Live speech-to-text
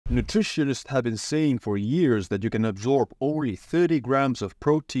Nutritionists have been saying for years that you can absorb only 30 grams of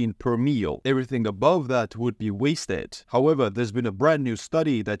protein per meal. Everything above that would be wasted. However, there's been a brand new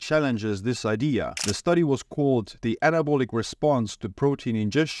study that challenges this idea. The study was called "The Anabolic Response to Protein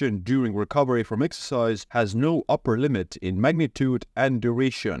Ingestion During Recovery from Exercise Has No Upper Limit in Magnitude and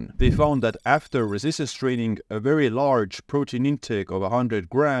Duration." They found that after resistance training, a very large protein intake of 100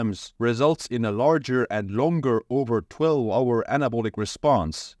 grams results in a larger and longer over 12-hour anabolic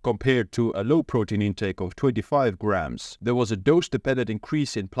response compared to a low protein intake of 25 grams. There was a dose-dependent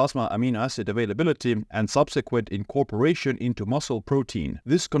increase in plasma amino acid availability and subsequent incorporation into muscle protein.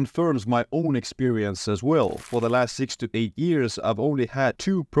 This confirms my own experience as well. For the last 6 to 8 years, I've only had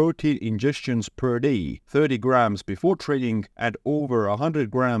 2 protein ingestions per day, 30 grams before training and over 100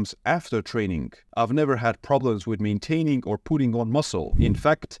 grams after training. I've never had problems with maintaining or putting on muscle. In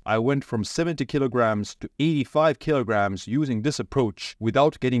fact, I went from 70 kilograms to 85 kilograms using this approach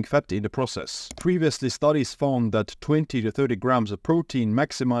without getting fat in the process. Previously, studies found that 20 to 30 grams of protein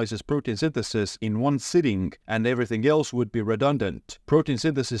maximizes protein synthesis in one sitting and everything else would be redundant. Protein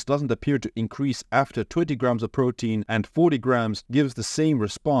synthesis doesn't appear to increase after 20 grams of protein, and 40 grams gives the same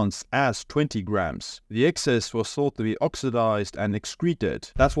response as 20 grams. The excess was thought to be oxidized and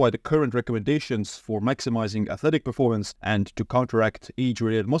excreted. That's why the current recommendations for maximizing athletic performance and to counteract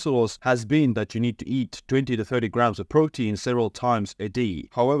age-related muscle loss has been that you need to eat 20 to 30 grams of protein several times a day.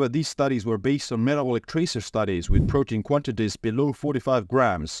 However, these studies were based on metabolic tracer studies with protein quantities below 45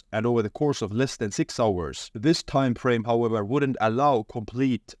 grams and over the course of less than 6 hours. This time frame, however, wouldn't allow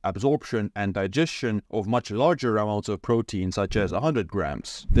complete absorption and digestion of much larger amounts of protein, such as 100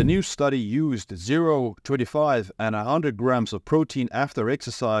 grams. The new study used 0, 25, and 100 grams of protein after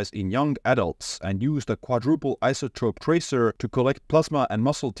exercise in young adults and used a quadruple isotope tracer to collect plasma and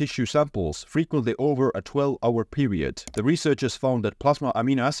muscle tissue samples frequently over a 12-hour period. The researchers found that plasma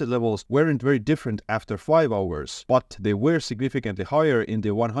amino acid levels weren't very different after 5 hours, but they were significantly higher in the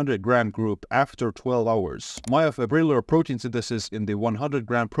 100-gram group after 12 hours. Myofibrillar protein synthesis in the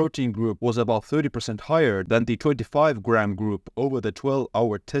 100-gram protein group was about 30% higher than the 25-gram group over the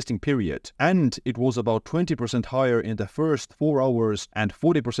 12-hour testing period, and it was about 20% higher in the first 4 hours and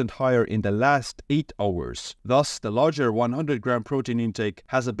 40% higher in the last 8 hours. Thus, the larger 100-gram protein intake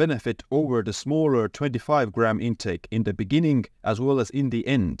has a benefit over the smaller 25-gram intake in the beginning as well as in the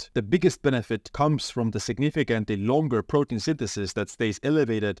end. The biggest benefit comes from the significantly longer protein synthesis that stays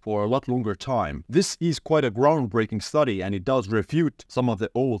elevated for a lot longer time. This is quite a groundbreaking study, and it does refute some of the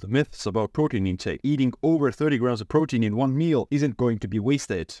old myths about protein intake. Eating over 30 grams of protein in one meal isn't going to be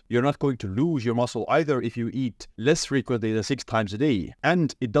wasted. You're not going to lose your muscle either if you eat less frequently than 6 times a day,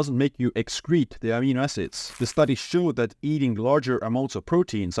 and it doesn't make you excrete the amino acids. The study showed that eating larger amounts of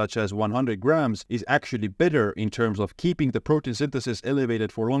protein, such as 100 grams, is actually better in terms of keeping the protein synthesis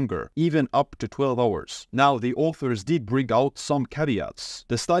elevated for longer, even up to 12 hours. Now, the authors did bring out some caveats.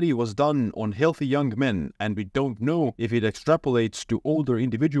 The study was done on healthy young men, and we don't know if it extrapolates to older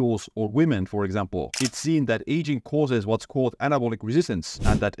individuals or women, for example. It's seen that aging causes what's called anabolic resistance,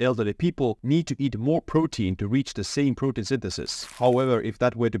 and that elderly people need to eat more protein to reach the same protein synthesis. However, if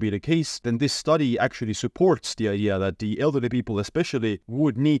that were to be the case, then this study actually supports the idea that the elderly people especially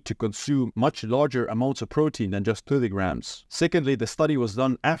would need to consume much larger amounts of protein than just 30 grams. Secondly, the study was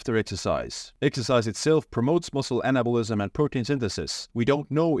done after exercise. Exercise itself promotes muscle anabolism and protein synthesis. We don't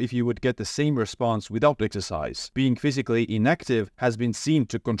know if you would get the same response without exercise. Being physically inactive has been seen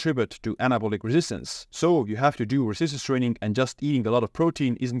to contribute to anabolic resistance. So you have to do resistance training, and just eating a lot of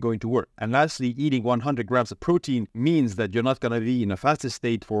protein isn't going to work. And lastly, eating 100 grams of protein means that you're not going to be in a fasted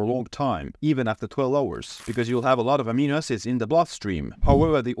state for a long time, even after 12 hours, because you'll have a lot of amino acids in the bloodstream.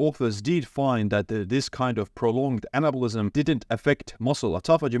 However, the authors did find that this kind of prolonged anabolism didn't affect muscle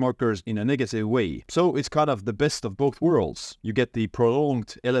autophagy markers in a negative way. So it's kind of the best of both worlds. You get the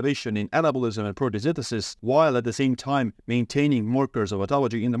prolonged elevation in anabolism and protein synthesis, while at the same time maintaining markers of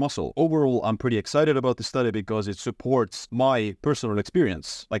autophagy in the muscle. Overall, I'm pretty excited about this study because it supports my personal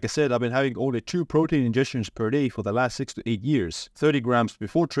experience. Like I said, I've been having only 2 protein ingestions per day for the last 6 to 8 years, 30 grams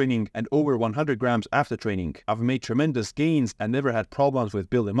before training and over 100 grams after training. I've made tremendous gains and never had problems with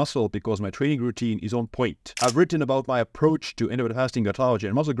building muscle because my training routine is on point. I've written about my approach to intermittent fasting, autophagy,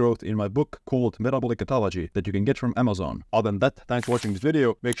 and muscle growth in my book called Metabolic Autophagy that you can get from Amazon. Other than that, thanks for watching this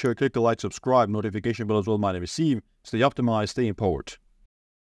video. Make sure you click the like, subscribe, notification bell as well, mind and receive. Stay optimized, stay empowered.